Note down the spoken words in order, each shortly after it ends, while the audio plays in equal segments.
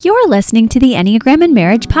You're listening to the Enneagram and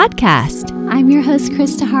Marriage Podcast. I'm your host,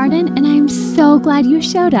 Krista Harden, and I'm so glad you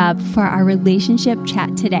showed up for our relationship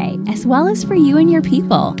chat today, as well as for you and your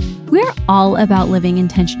people. We're all about living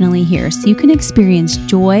intentionally here so you can experience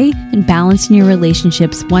joy and balance in your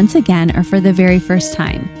relationships once again or for the very first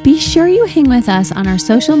time. Be sure you hang with us on our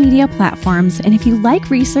social media platforms, and if you like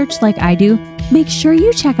research like I do, make sure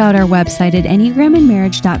you check out our website at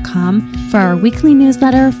enneagramandmarriage.com for our weekly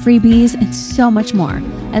newsletter, freebies, and so much more,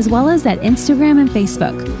 as well as at Instagram and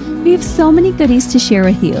Facebook. We have so many goodies to share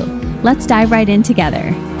with you. Let's dive right in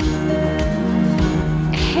together.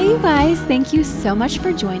 Hey guys, thank you so much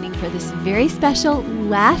for joining for this very special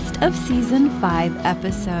last of season 5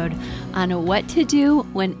 episode on what to do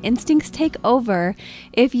when instincts take over.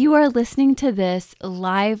 If you are listening to this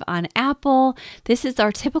live on Apple, this is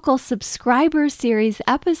our typical subscriber series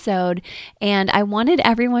episode, and I wanted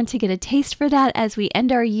everyone to get a taste for that as we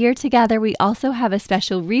end our year together. We also have a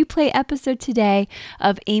special replay episode today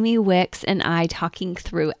of Amy Wicks and I talking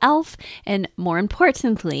through Elf, and more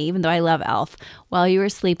importantly, even though I love Elf, While You Were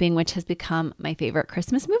Sleeping, which has become my favorite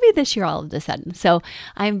Christmas movie this year all of a sudden. So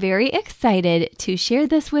I'm very excited to share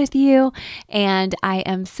this with you. And I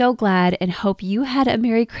am so glad and hope you had a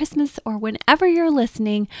Merry Christmas, or whenever you're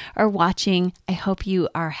listening or watching, I hope you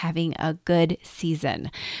are having a good season.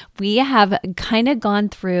 We have kind of gone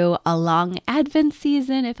through a long Advent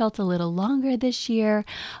season. It felt a little longer this year,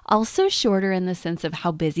 also shorter in the sense of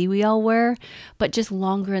how busy we all were, but just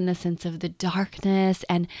longer in the sense of the darkness.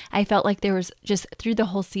 And I felt like there was just through the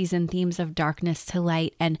whole season themes of darkness to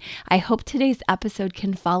light. And I hope today's episode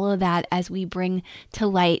can follow that as we bring to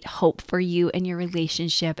light hope for you and your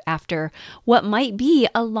relationship after what might be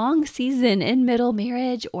a long season in middle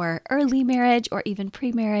marriage or early marriage or even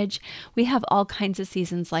pre-marriage. We have all kinds of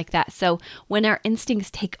seasons like that. So when our instincts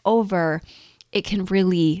take over, it can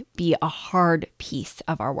really be a hard piece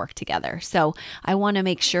of our work together. So I want to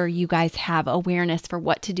make sure you guys have awareness for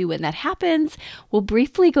what to do when that happens. We'll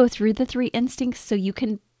briefly go through the 3 instincts so you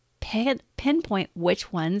can pinpoint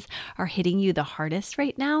which ones are hitting you the hardest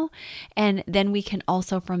right now. And then we can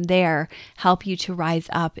also from there help you to rise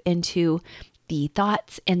up into the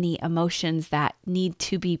thoughts and the emotions that need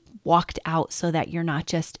to be walked out so that you're not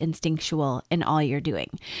just instinctual in all you're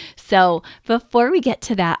doing. So before we get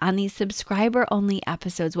to that, on these subscriber only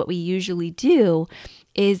episodes, what we usually do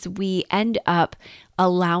is we end up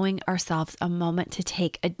allowing ourselves a moment to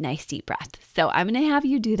take a nice deep breath. So I'm going to have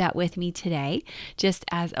you do that with me today, just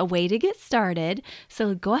as a way to get started.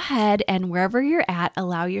 So go ahead and wherever you're at,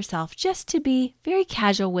 allow yourself just to be very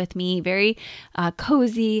casual with me, very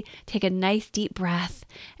cozy. Take a nice deep breath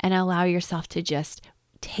and allow yourself to just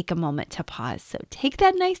take a moment to pause. So take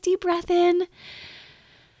that nice deep breath in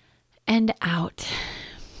and out,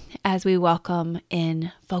 as we welcome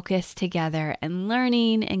in focus together and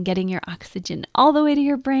learning and getting your oxygen all the way to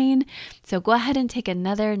your brain. So go ahead and take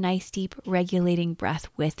another nice, deep, regulating breath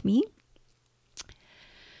with me.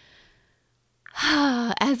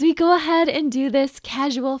 As we go ahead and do this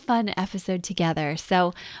casual, fun episode together.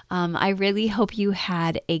 So I really hope you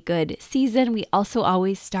had a good season. We also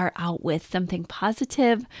always start out with something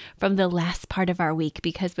positive from the last part of our week,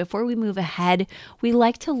 because before we move ahead, we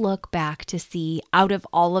like to look back to see out of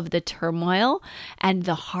all of the turmoil and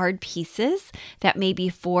the hard pieces that may be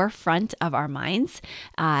forefront of our minds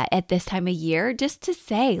at this time of year, just to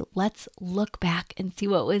say, let's look back and see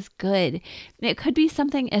what was good. It could be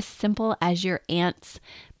something as simple as your aunt's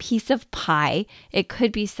piece of pie. It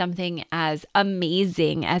could be something as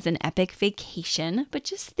amazing as an epic vacation, but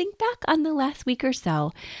just think back on the last week or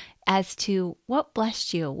so as to what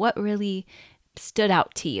blessed you, what really stood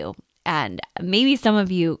out to you. And maybe some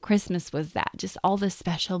of you, Christmas was that, just all the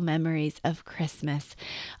special memories of Christmas.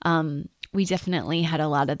 We definitely had a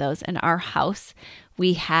lot of those in our house.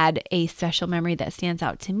 We had a special memory that stands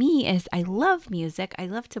out to me is I love music. I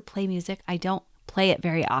love to play music. I don't play it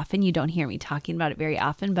very often. You don't hear me talking about it very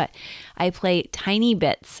often, but I play tiny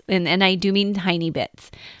bits, and I do mean tiny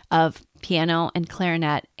bits of piano and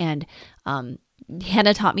clarinet, and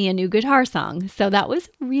Hannah taught me a new guitar song. So that was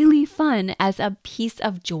really fun as a piece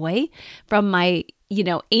of joy from my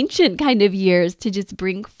ancient kind of years to just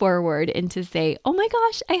bring forward and to say, oh my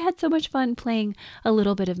gosh, I had so much fun playing a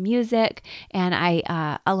little bit of music. And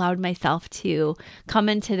I allowed myself to come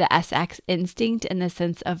into the SX instinct in the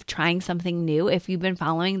sense of trying something new. If you've been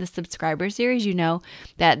following the subscriber series, you know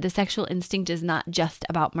that the sexual instinct is not just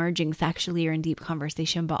about merging sexually or in deep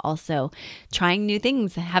conversation, but also trying new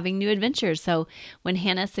things, having new adventures. So when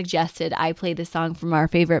Hannah suggested I play the song from our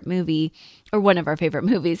favorite movie, or one of our favorite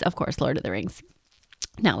movies, of course, Lord of the Rings,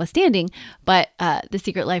 notwithstanding, but The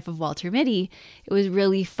Secret Life of Walter Mitty, it was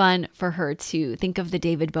really fun for her to think of the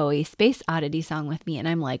David Bowie Space Oddity song with me. And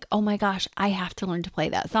I'm like, oh my gosh, I have to learn to play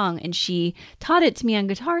that song. And she taught it to me on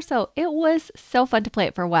guitar. So it was so fun to play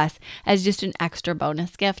it for Wes as just an extra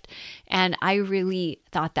bonus gift. And I really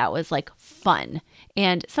thought that was like fun.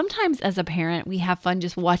 And sometimes as a parent, we have fun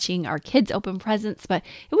just watching our kids open presents, but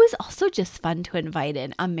it was also just fun to invite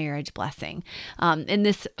in a marriage blessing in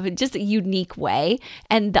this just unique way.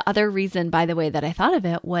 And the other reason, by the way, that I thought of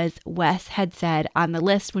it was Wes had said on the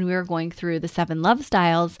list when we were going through the 7 love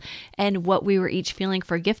styles and what we were each feeling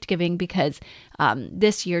for gift giving, because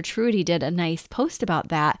this year Trudy did a nice post about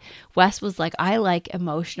that. Wes was like, I like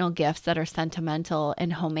emotional gifts that are sentimental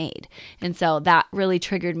and homemade. And so that really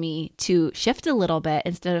triggered me to shift a little bit.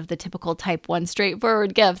 Instead of the typical type 1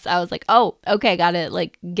 straightforward gifts, I was like, oh, okay, got to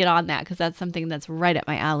like get on that, because that's something that's right up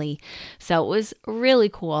my alley. So it was really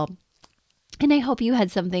cool. And I hope you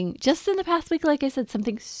had something just in the past week, like I said,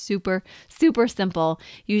 something super, super simple.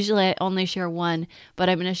 Usually I only share one, but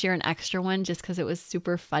I'm going to share an extra one just because it was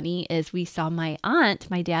super funny. Is we saw my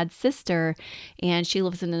aunt, my dad's sister, and she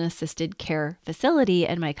lives in an assisted care facility,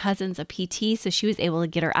 and my cousin's a PT, so she was able to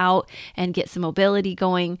get her out and get some mobility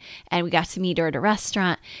going, and we got to meet her at a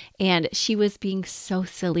restaurant, and she was being so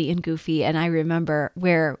silly and goofy. And I remember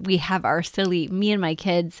where we have our silly, me and my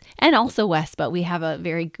kids, and also Wes, but we have a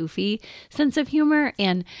very goofy sense of humor.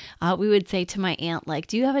 And we would say to my aunt, like,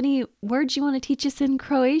 do you have any words you want to teach us in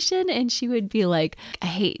Croatian? And she would be like, I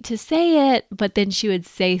hate to say it, but then she would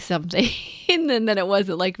say something and then it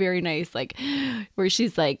wasn't like very nice, like where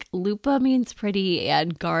she's like, lupa means pretty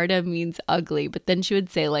and garda means ugly, but then she would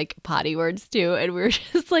say like potty words too, and we were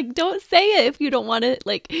just like, don't say it if you don't want it.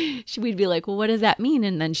 Like we'd be like, well, what does that mean?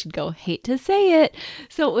 And then she'd go, hate to say it.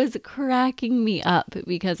 So it was cracking me up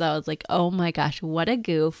because I was like, oh my gosh, what a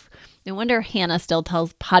goof. No wonder Hannah still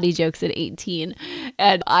tells potty jokes at 18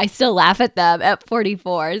 and I still laugh at them at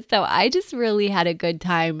 44. So I just really had a good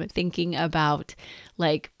time thinking about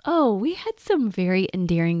like, oh, we had some very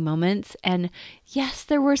endearing moments. And yes,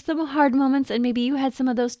 there were some hard moments. And maybe you had some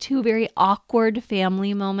of those too, very awkward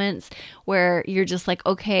family moments where you're just like,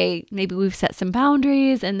 okay, maybe we've set some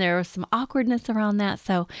boundaries and there was some awkwardness around that.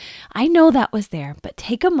 So I know that was there, but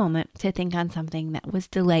take a moment to think on something that was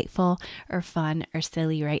delightful or fun or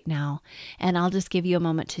silly right now. And I'll just give you a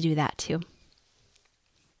moment to do that too.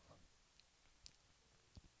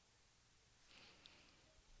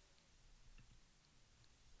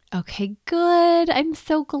 Okay, good. I'm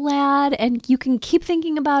so glad. And you can keep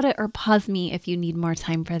thinking about it or pause me if you need more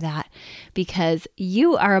time for that, because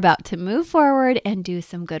you are about to move forward and do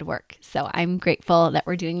some good work. So I'm grateful that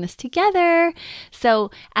we're doing this together.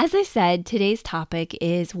 So as I said, today's topic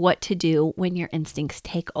is what to do when your instincts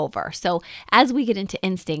take over. So as we get into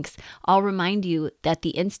instincts, I'll remind you that the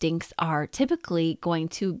instincts are typically going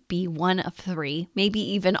to be one of 3, maybe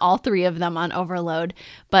even all 3 of them on overload,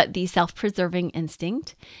 but the self-preserving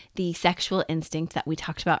instinct, the sexual instinct that we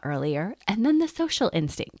talked about earlier, and then the social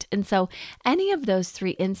instinct. And so any of those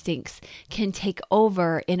 3 instincts can take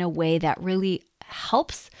over in a way that really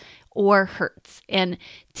helps or hurts. And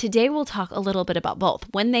today we'll talk a little bit about both.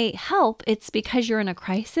 When they help, it's because you're in a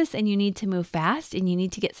crisis and you need to move fast and you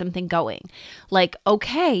need to get something going. Like,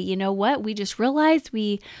 okay, you know what? We just realized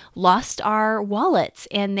we lost our wallets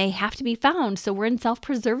and they have to be found. So we're in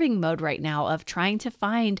self-preserving mode right now of trying to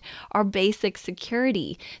find our basic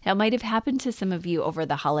security. That might have happened to some of you over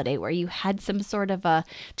the holiday where you had some sort of a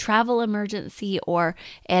travel emergency or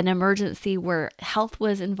an emergency where health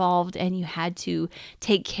was involved and you had to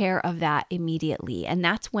take care of that immediately. And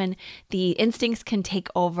that's when the instincts can take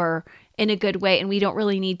over in a good way. And we don't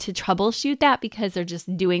really need to troubleshoot that because they're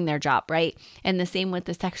just doing their job, right? And the same with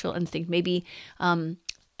the sexual instinct. Maybe,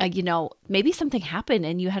 maybe something happened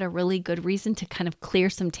and you had a really good reason to kind of clear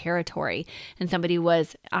some territory and somebody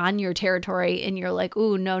was on your territory and you're like,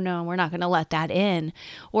 ooh, no, we're not going to let that in.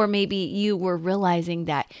 Or maybe you were realizing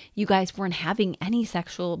that you guys weren't having any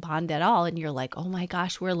sexual bond at all. And you're like, oh my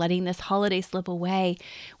gosh, we're letting this holiday slip away.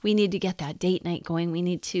 We need to get that date night going. We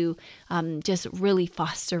need to just really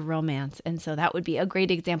foster romance. And so that would be a great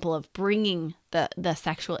example of bringing the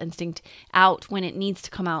sexual instinct out when it needs to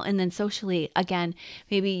come out. And then socially, again,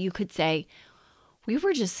 maybe you could say, we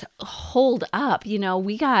were just holed up,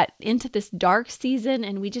 we got into this dark season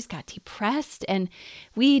and we just got depressed and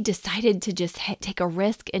we decided to just take a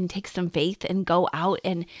risk and take some faith and go out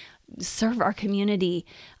and serve our community,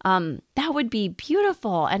 that would be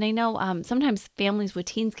beautiful. And I know sometimes families with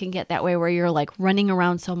teens can get that way where you're like running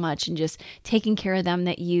around so much and just taking care of them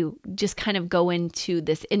that you just kind of go into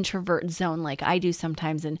this introvert zone like I do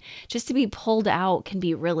sometimes. And just to be pulled out can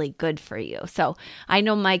be really good for you. So I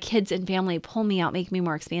know my kids and family pull me out, make me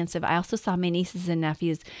more expansive. I also saw my nieces and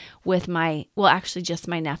nephews with just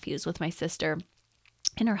my nephews with my sister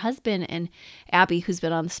and her husband and Abby, who's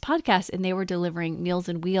been on this podcast, and they were delivering Meals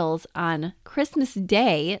on Wheels on Christmas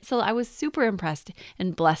Day. So I was super impressed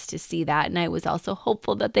and blessed to see that. And I was also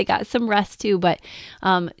hopeful that they got some rest too. But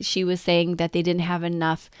she was saying that they didn't have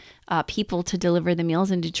enough people to deliver the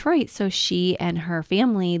meals in Detroit. So she and her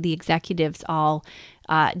family, the executives, all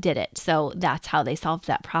did it. So that's how they solved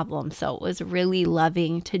that problem. So it was really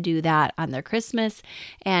loving to do that on their Christmas.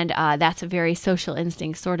 And that's a very social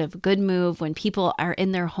instinct sort of good move when people are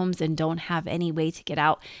in their homes and don't have any way to get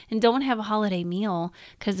out and don't have a holiday meal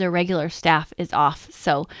because their regular staff is off.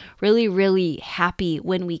 So really, really happy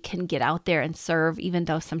when we can get out there and serve, even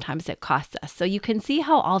though sometimes it costs us. So you can see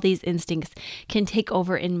how all these instincts can take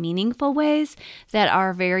over in meaningful ways that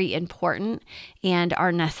are very important and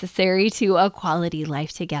are necessary to a quality life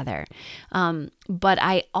together. But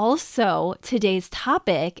today's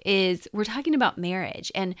topic is we're talking about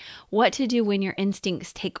marriage and what to do when your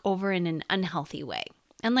instincts take over in an unhealthy way.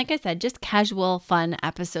 And like I said, just casual, fun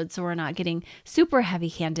episodes, so we're not getting super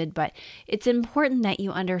heavy-handed, but it's important that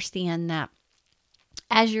you understand that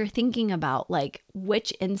as you're thinking about like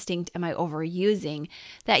which instinct am I overusing,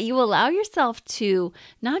 that you allow yourself to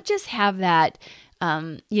not just have that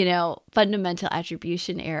fundamental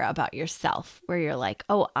attribution error about yourself where you're like,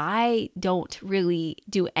 oh, I don't really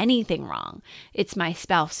do anything wrong. It's my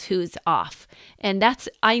spouse who's off. And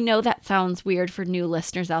I know that sounds weird for new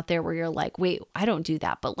listeners out there where you're like, wait, I don't do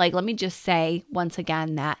that. But like, let me just say once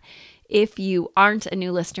again that if you aren't a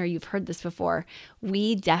new listener, you've heard this before,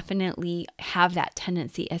 we definitely have that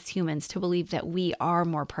tendency as humans to believe that we are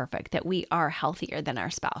more perfect, that we are healthier than our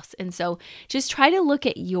spouse. And so just try to look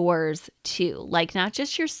at yours too, like not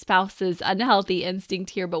just your spouse's unhealthy instinct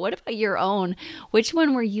here, but what about your own? Which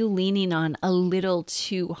one were you leaning on a little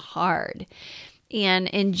too hard? And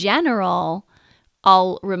in general,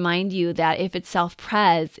 I'll remind you that if it's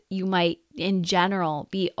self-pres, you might in general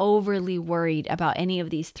be overly worried about any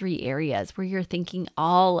of these three areas where you're thinking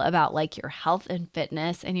all about like your health and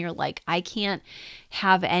fitness and you're like, I can't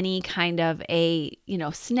have any kind of a,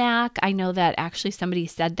 snack. I know that actually somebody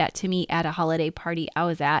said that to me at a holiday party I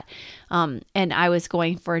was at, and I was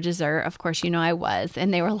going for a dessert. Of course, I was,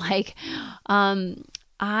 and they were like,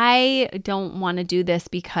 I don't want to do this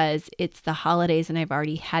because it's the holidays and I've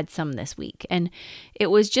already had some this week. And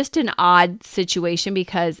it was just an odd situation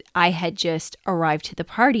because I had just arrived to the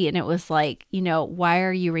party and it was like, why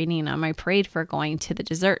are you raining on my parade for going to the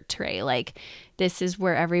dessert tray? Like, this is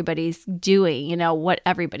where everybody's doing, what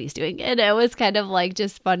everybody's doing. And it was kind of like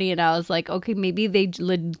just funny. And I was like, okay, maybe they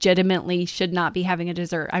legitimately should not be having a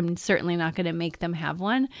dessert. I'm certainly not going to make them have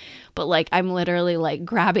one. But like, I'm literally like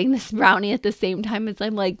grabbing this brownie at the same time as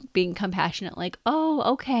I'm like being compassionate, like, oh,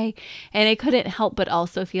 okay. And I couldn't help but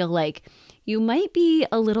also feel like you might be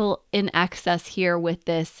a little in excess here with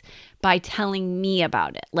this by telling me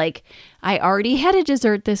about it. Like, I already had a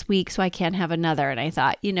dessert this week, so I can't have another. And I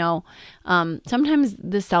thought, sometimes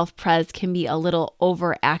the self-pres can be a little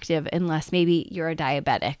overactive unless maybe you're a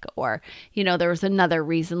diabetic or, there was another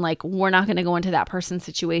reason, like we're not going to go into that person's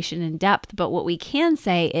situation in depth. But what we can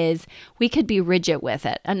say is we could be rigid with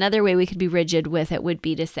it. Another way we could be rigid with it would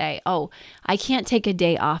be to say, oh, I can't take a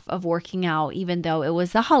day off of working out, even though it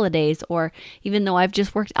was the holidays, or even though I've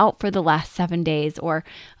just worked out for the last 7 days, or,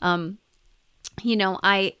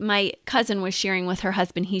 my cousin was sharing with her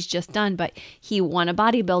husband, he's just done, but he won a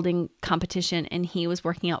bodybuilding competition and he was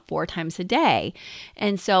working out 4 times a day.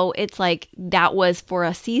 And so it's like that was for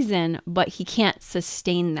a season, but he can't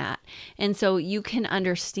sustain that. And so you can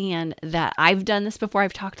understand that I've done this before.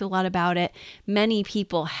 I've talked a lot about it. Many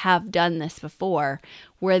people have done this before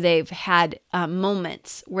where they've had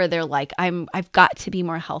moments where they're like, I've got to be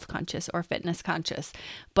more health conscious or fitness conscious.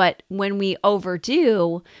 But when we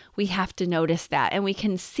overdo, we have to notice that. And we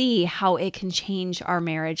can see how it can change our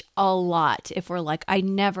marriage a lot if we're like, I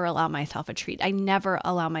never allow myself a treat. I never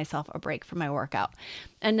allow myself a break from my workout.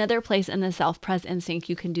 Another place in the self-pres instinct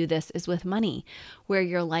you can do this is with money, where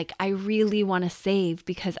you're like, I really want to save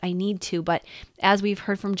because I need to. But as we've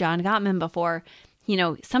heard from John Gottman before,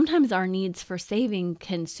 sometimes our needs for saving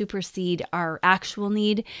can supersede our actual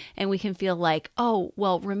need. And we can feel like, oh,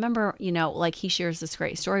 well, remember, like he shares this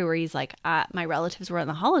great story where he's like, my relatives were in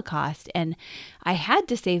the Holocaust and I had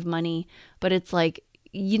to save money, but it's like,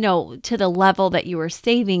 to the level that you were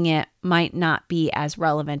saving it might not be as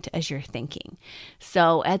relevant as you're thinking.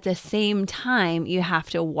 So at the same time, you have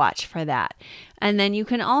to watch for that. And then you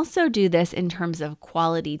can also do this in terms of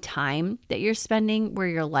quality time that you're spending, where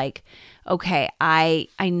you're like, okay, I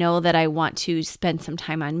know that I want to spend some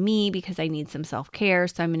time on me because I need some self-care.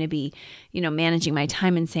 So I'm going to be, managing my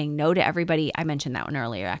time and saying no to everybody. I mentioned that one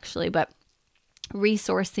earlier, actually, but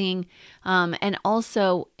resourcing, and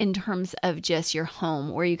also in terms of just your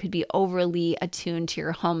home, where you could be overly attuned to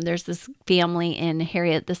your home. There's this family in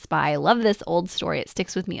Harriet the Spy. I love this old story. It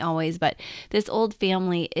sticks with me always, but this old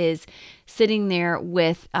family is sitting there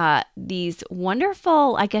with these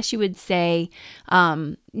wonderful, I guess you would say,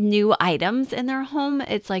 new items in their home.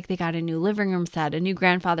 It's like they got a new living room set, a new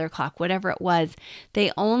grandfather clock, whatever it was. They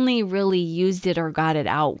only really used it or got it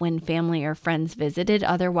out when family or friends visited.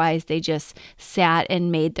 Otherwise, they just sat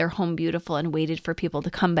and made their home beautiful and waited for people to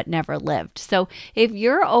come, but never lived. So if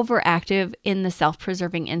you're overactive in the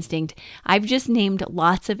self-preserving instinct, I've just named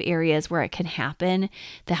lots of areas where it can happen: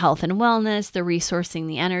 the health and wellness, the resourcing,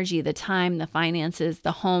 the energy, the time, the finances,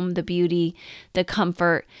 the home, the beauty, the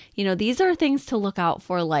comfort. These are things to look out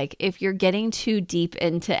for. Like if you're getting too deep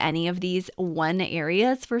into any of these one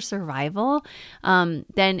areas for survival,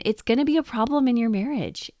 then it's going to be a problem in your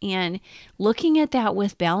marriage. And looking at that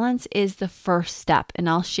with balance is the first step. And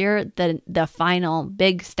I'll share the final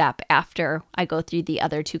big step after I go through the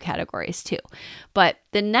other two categories too. But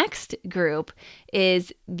the next group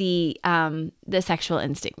is the sexual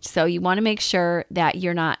instinct. So you want to make sure that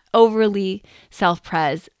you're not overly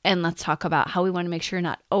self-pres, and let's talk about how we want to make sure you're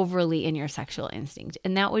not overly in your sexual instinct.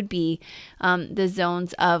 And that would be the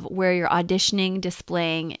zones of where you're auditioning,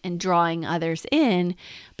 displaying, and drawing others in,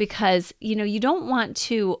 because you don't want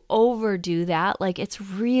to overdo that. Like, it's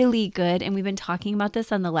really good, and we've been talking about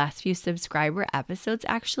this on the last few subscriber episodes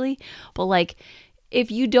actually, but like, if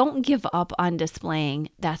you don't give up on displaying,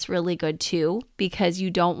 that's really good too, because you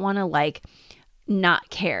don't want to not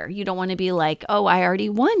care. You don't want to be like, oh, I already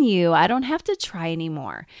won you, I don't have to try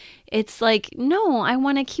anymore. It's like, no,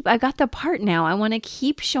 I got the part now. I want to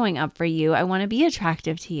keep showing up for you. I want to be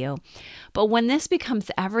attractive to you. But when this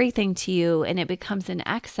becomes everything to you and it becomes an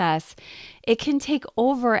excess, it can take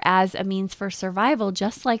over as a means for survival,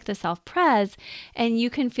 just like the self-pres. And you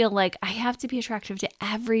can feel like, I have to be attractive to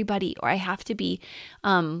everybody, or I have to be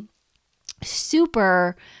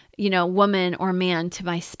super woman or man to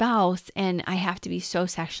my spouse, and I have to be so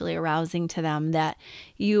sexually arousing to them that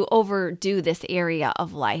you overdo this area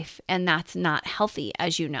of life, and that's not healthy,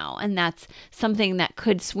 as you know, and that's something that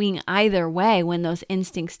could swing either way when those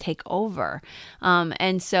instincts take over.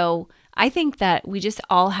 And so I think that we just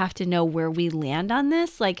all have to know where we land on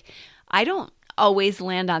this. Like, I don't always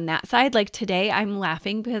land on that side. Like today, I'm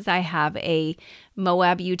laughing because I have a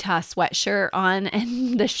Moab, Utah sweatshirt on,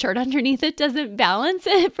 and the shirt underneath it doesn't balance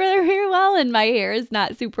it very well, and my hair is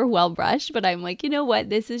not super well brushed, but I'm like, you know what?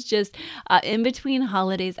 This is just in between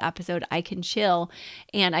holidays episode. I can chill,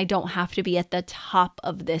 and I don't have to be at the top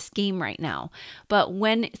of this game right now. But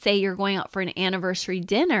when, say, you're going out for an anniversary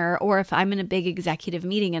dinner, or if I'm in a big executive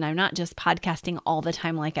meeting and I'm not just podcasting all the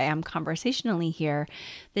time like I am conversationally here,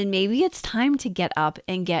 then maybe it's time to get up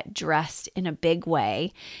and get dressed in a big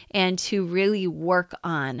way and to really work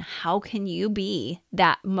on how can you be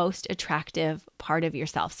that most attractive part of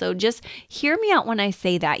yourself. So just hear me out when I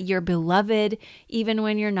say that. You're beloved even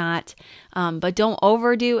when you're not, but don't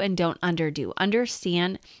overdo and don't underdo.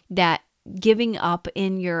 Understand that giving up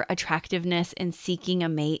in your attractiveness and seeking a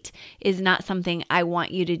mate is not something I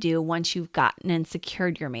want you to do once you've gotten and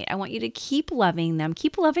secured your mate. I want you to keep loving them,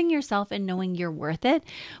 keep loving yourself and knowing you're worth it.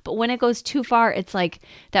 But when it goes too far, it's like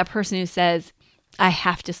that person who says, I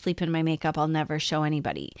have to sleep in my makeup, I'll never show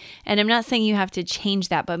anybody. And I'm not saying you have to change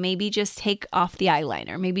that, but maybe just take off the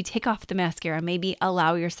eyeliner, maybe take off the mascara, maybe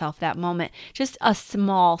allow yourself that moment, just a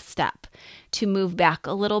small step to move back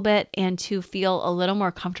a little bit and to feel a little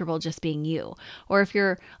more comfortable just being you. Or if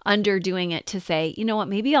you're underdoing it, to say, you know what,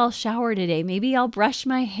 maybe I'll shower today, maybe I'll brush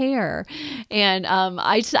my hair. And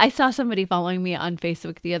I saw somebody following me on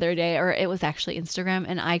Facebook the other day, or it was actually Instagram,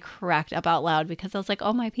 and I cracked up out loud because I was like,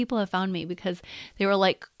 oh, my people have found me because they were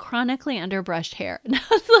like chronically underbrushed hair. And I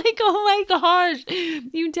was like, oh my gosh,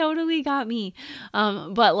 you totally got me.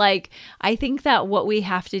 But like, I think that what we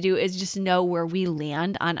have to do is just know where we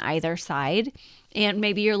land on either side. And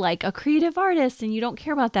maybe you're like a creative artist and you don't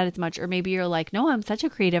care about that as much. Or maybe you're like, no, I'm such a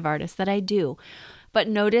creative artist that I do. But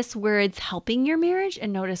notice where it's helping your marriage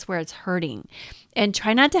and notice where it's hurting. And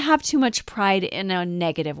try not to have too much pride in a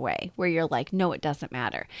negative way where you're like, no, it doesn't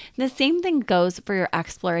matter. And the same thing goes for your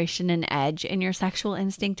exploration and edge and your sexual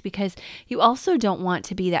instinct, because you also don't want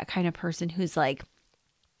to be that kind of person who's like,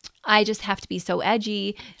 I just have to be so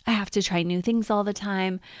edgy. I have to try new things all the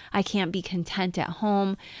time. I can't be content at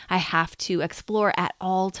home. I have to explore at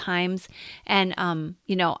all times. And,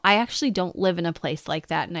 I actually don't live in a place like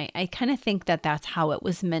that. And I kind of think that that's how it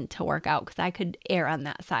was meant to work out, because I could err on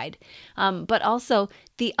that side. But also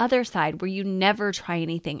the other side where you never try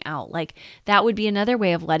anything out. Like that would be another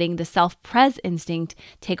way of letting the self-pres instinct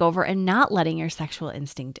take over and not letting your sexual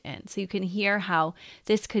instinct in. So you can hear how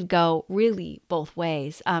this could go really both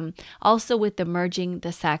ways. Also with the merging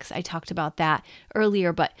the sex, I talked about that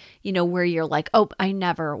earlier, but where you're like, oh, I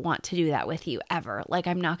never want to do that with you ever. Like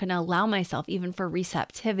I'm not going to allow myself even for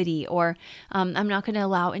receptivity, or I'm not going to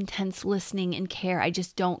allow intense listening and care. I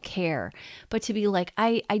just don't care. But to be like,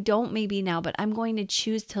 I don't maybe now, but I'm going to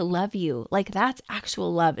choose to love you. Like that's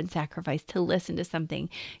actual love and sacrifice, to listen to something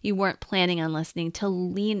you weren't planning on listening, to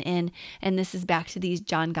lean in. And this is back to these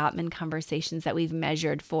John Gottman conversations that we've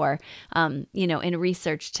measured for, in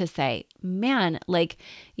research, to say, man,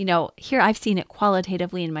 here I've seen it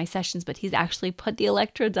qualitatively in my sessions, but he's actually put the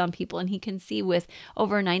electrodes on people and he can see with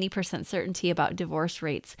over 90% certainty about divorce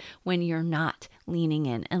rates when you're not leaning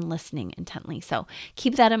in and listening intently. So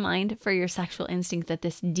keep that in mind for your sexual instinct, that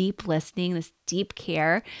this deep listening, this deep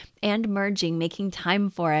care and merging, making time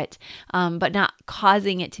for it, but not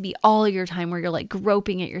causing it to be all your time where you're like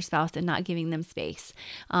groping at your spouse and not giving them space,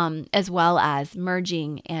 as well as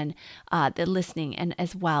merging and the listening, and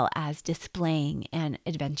as well as displaying and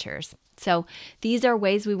adventures. So these are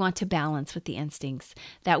ways we want to balance with the instincts,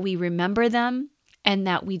 that we remember them and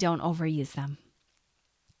that we don't overuse them.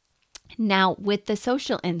 Now, with the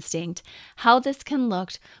social instinct, how this can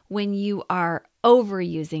look when you are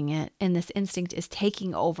overusing it and this instinct is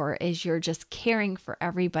taking over is you're just caring for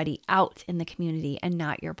everybody out in the community and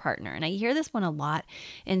not your partner. And I hear this one a lot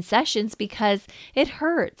in sessions because it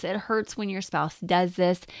hurts. It hurts when your spouse does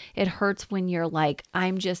this. It hurts when you're like,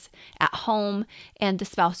 I'm just at home and the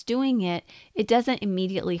spouse doing it. It doesn't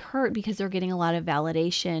immediately hurt because they're getting a lot of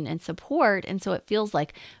validation and support. And so it feels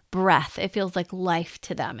like breath. It feels like life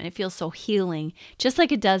to them, and it feels so healing, just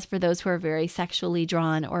like it does for those who are very sexually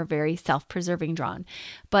drawn or very self-preserving drawn.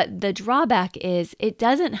 But the drawback is it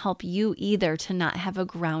doesn't help you either to not have a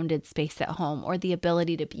grounded space at home or the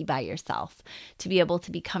ability to be by yourself, to be able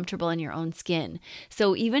to be comfortable in your own skin.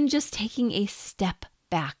 So even just taking a step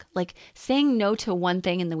back, like saying no to one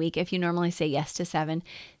thing in the week, if you normally say yes to 7,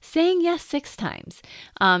 saying yes 6 times,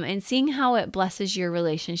 and seeing how it blesses your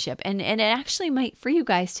relationship. And it actually might for you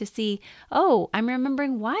guys to see, oh, I'm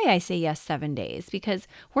remembering why I say yes 7 days, because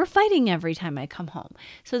we're fighting every time I come home.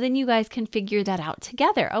 So then you guys can figure that out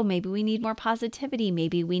together. Oh, maybe we need more positivity.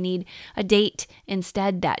 Maybe we need a date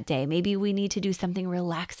instead that day. Maybe we need to do something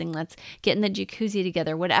relaxing. Let's get in the jacuzzi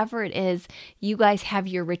together. Whatever it is, you guys have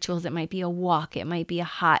your rituals. It might be a walk. It might be a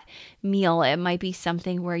hot meal. It might be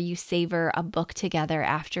something where you savor a book together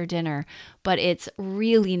after dinner. But it's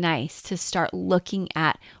really nice to start looking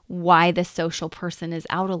at why the social person is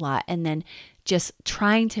out a lot and then just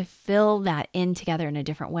trying to fill that in together in a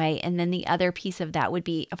different way. And then the other piece of that would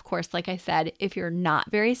be, of course, like I said, if you're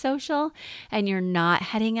not very social and you're not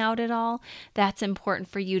heading out at all, that's important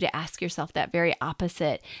for you to ask yourself that very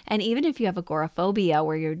opposite. And even if you have agoraphobia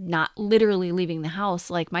where you're not literally leaving the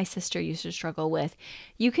house, like my sister used to struggle with,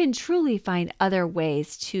 you can truly find other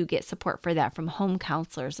ways to get support for that from home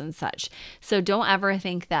counselors and such. So don't ever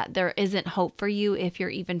think that there isn't hope for you if you're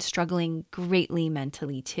even struggling greatly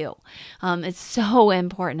mentally too. It's so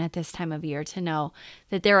important at this time of year to know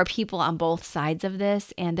that there are people on both sides of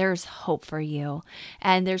this, and there's hope for you.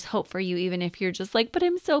 And there's hope for you even if you're just like, but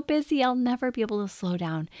I'm so busy, I'll never be able to slow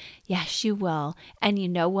down. Yes, you will. And you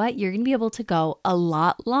know what? You're going to be able to go a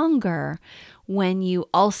lot longer when you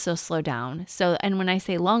also slow down. So, and when I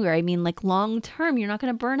say longer, I mean like long term, you're not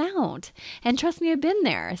going to burn out. And trust me, I've been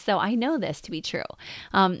there. So I know this to be true.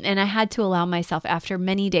 And I had to allow myself, after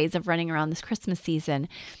many days of running around this Christmas season,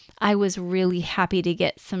 I was really happy to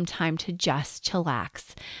get some time to just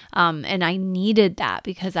chillax. And I needed that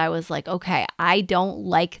because I was like, okay, I don't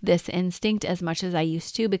like this instinct as much as I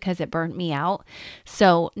used to because it burnt me out.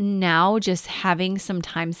 So now just having some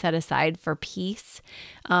time set aside for peace.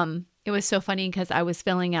 It was so funny because I was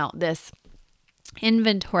filling out this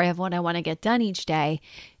inventory of what I want to get done each day.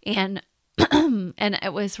 And and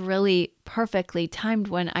it was really perfectly timed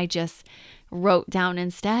when I just wrote down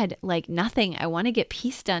instead, like, nothing. I want to get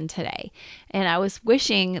peace done today. And I was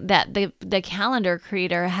wishing that the calendar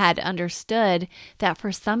creator had understood that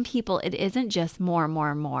for some people, it isn't just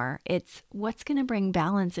more. It's what's going to bring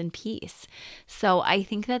balance and peace. So I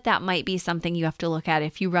think that might be something you have to look at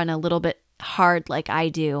if you run a little bit hard like I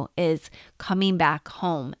do, is coming back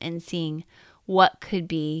home and seeing what could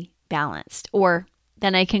be balanced, or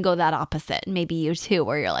then I can go that opposite. And maybe you too,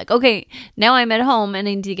 where you're like, okay, now I'm at home and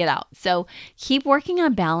I need to get out. So keep working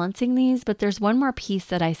on balancing these. But there's one more piece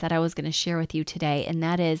that I said I was going to share with you today. And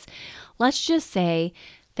that is, let's just say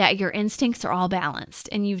that your instincts are all balanced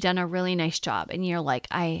and you've done a really nice job. And you're like,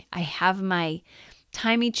 I have my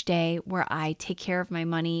time each day where I take care of my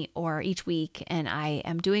money, or each week, and I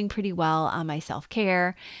am doing pretty well on my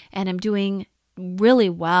self-care, and I'm doing really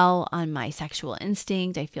well on my sexual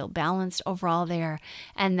instinct. I feel balanced overall there.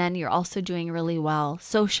 And then you're also doing really well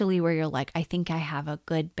socially, where you're like, I think I have a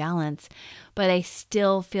good balance, but I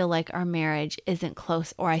still feel like our marriage isn't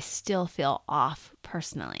close, or I still feel off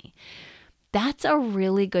personally. That's a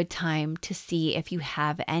really good time to see if you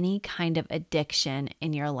have any kind of addiction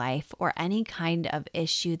in your life, or any kind of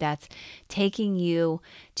issue that's taking you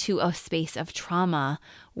to a space of trauma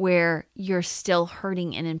where you're still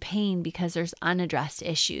hurting and in pain because there's unaddressed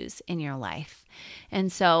issues in your life.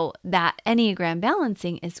 And so that Enneagram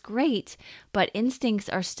balancing is great, but instincts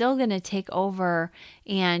are still going to take over,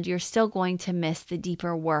 and you're still going to miss the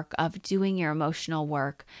deeper work of doing your emotional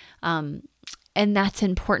work. And that's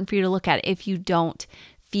important for you to look at if you don't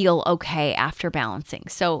feel okay after balancing.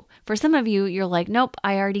 So for some of you, you're like, nope,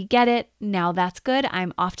 I already get it. Now that's good.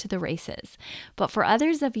 I'm off to the races. But for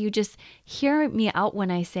others of you, just hear me out when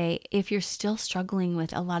I say, if you're still struggling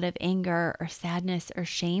with a lot of anger or sadness or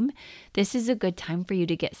shame, this is a good time for you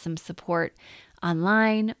to get some support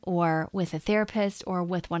online, or with a therapist, or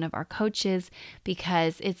with one of our coaches,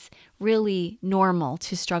 because it's really normal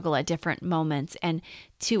to struggle at different moments and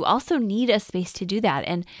to also need a space to do that.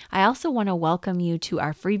 And I also want to welcome you to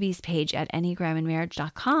our freebies page at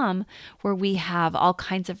enneagramandmarriage.com, where we have all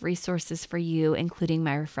kinds of resources for you, including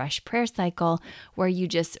my Refresh Prayer Cycle, where you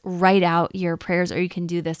just write out your prayers, or you can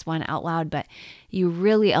do this one out loud, but you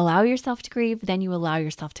really allow yourself to grieve, then you allow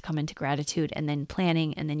yourself to come into gratitude, and then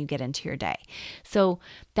planning, and then you get into your day. So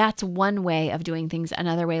that's one way of doing things.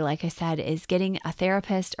 Another way, like I said, is getting a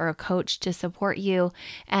therapist or a coach to support you.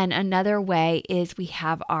 And another way is we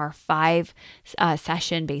have our 5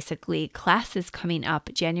 session basically classes coming up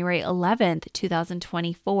January 11th,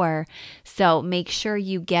 2024. So make sure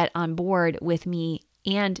you get on board with me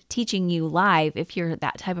and teaching you live if you're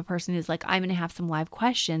that type of person who's like, I'm going to have some live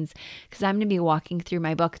questions, because I'm going to be walking through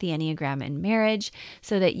my book, The Enneagram in Marriage,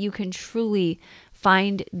 so that you can truly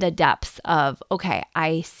find the depths of, okay,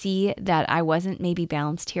 I see that I wasn't maybe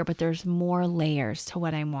balanced here, but there's more layers to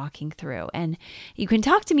what I'm walking through. And you can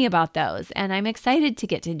talk to me about those. And I'm excited to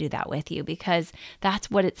get to do that with you, because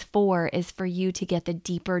that's what it's for, is for you to get the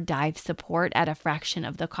deeper dive support at a fraction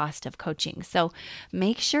of the cost of coaching. So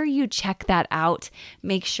make sure you check that out.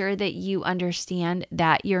 Make sure that you understand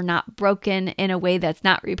that you're not broken in a way that's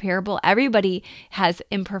not repairable. Everybody has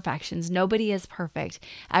imperfections. Nobody is perfect.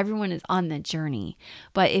 Everyone is on the journey.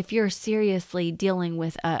 But if you're seriously dealing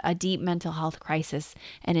with a deep mental health crisis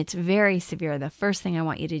and it's very severe, the first thing I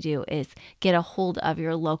want you to do is get a hold of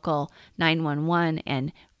your local 911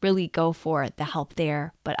 and really go for the help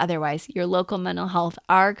there. But otherwise, your local mental health,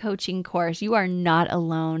 our coaching course, you are not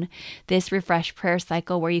alone. This Refresh Prayer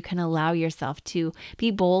Cycle, where you can allow yourself to be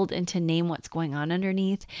bold and to name what's going on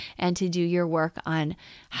underneath, and to do your work on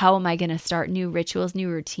how am I going to start new rituals, new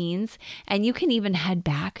routines. And you can even head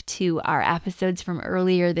back to our episodes from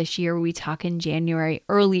earlier this year. We talk in January,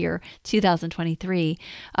 earlier 2023,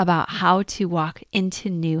 about how to walk into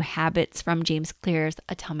new habits from James Clear's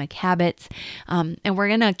Atomic Habits. And we're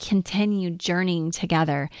going to continue journeying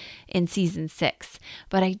together in season 6.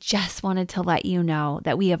 But I just wanted to let you know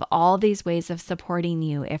that we have all these ways of supporting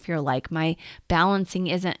you if you're like, my balancing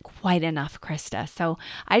isn't quite enough, Krista. So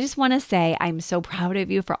I just want to say I'm so proud of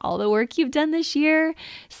you for all the work you've done this year.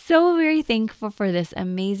 So very thankful for this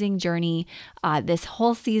amazing journey, this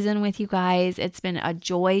whole season with you guys. It's been a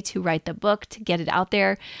joy to write the book, to get it out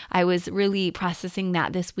there. I was really processing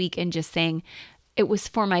that this week and just saying, it was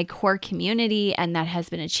for my core community, and that has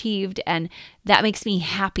been achieved. And that makes me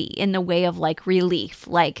happy in the way of like relief,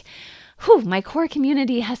 like, my core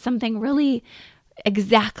community has something really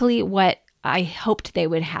exactly what I hoped they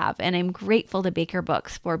would have. And I'm grateful to Baker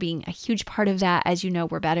Books for being a huge part of that. As you know,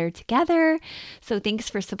 we're better together. So thanks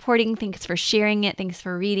for supporting. Thanks for sharing it. Thanks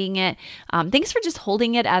for reading it. Thanks for just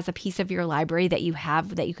holding it as a piece of your library that you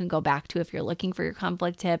have, that you can go back to if you're looking for your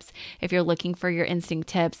conflict tips, if you're looking for your instinct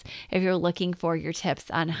tips, if you're looking for your tips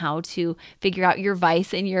on how to figure out your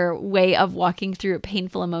vice and your way of walking through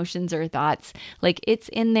painful emotions or thoughts. Like, it's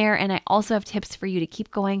in there. And I also have tips for you to keep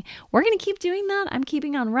going. We're going to keep doing that. I'm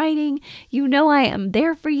keeping on writing. You know I am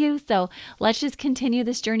there for you. So let's just continue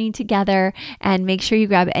this journey together, and make sure you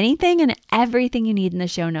grab anything and everything you need in the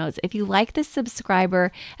show notes. If you like this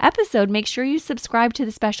subscriber episode, make sure you subscribe to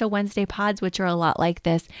the Special Wednesday pods, which are a lot like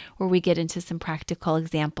this, where we get into some practical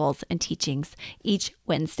examples and teachings each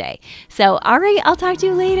Wednesday. So, all right, I'll talk to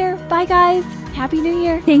you later. Bye, guys. Happy New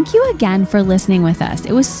Year. Thank you again for listening with us.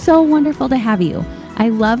 It was so wonderful to have you. I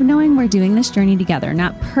love knowing we're doing this journey together,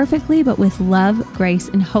 not perfectly, but with love, grace,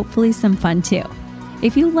 and hopefully some fun too.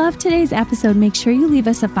 If you loved today's episode, make sure you leave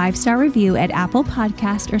us a 5-star review at Apple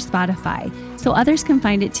Podcast or Spotify so others can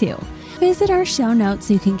find it too. Visit our show notes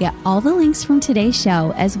so you can get all the links from today's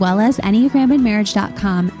show, as well as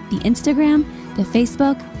EnneagramandMarriage.com, the Instagram, the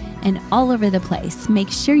Facebook, and all over the place. Make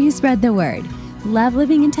sure you spread the word. Love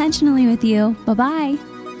living intentionally with you. Bye-bye.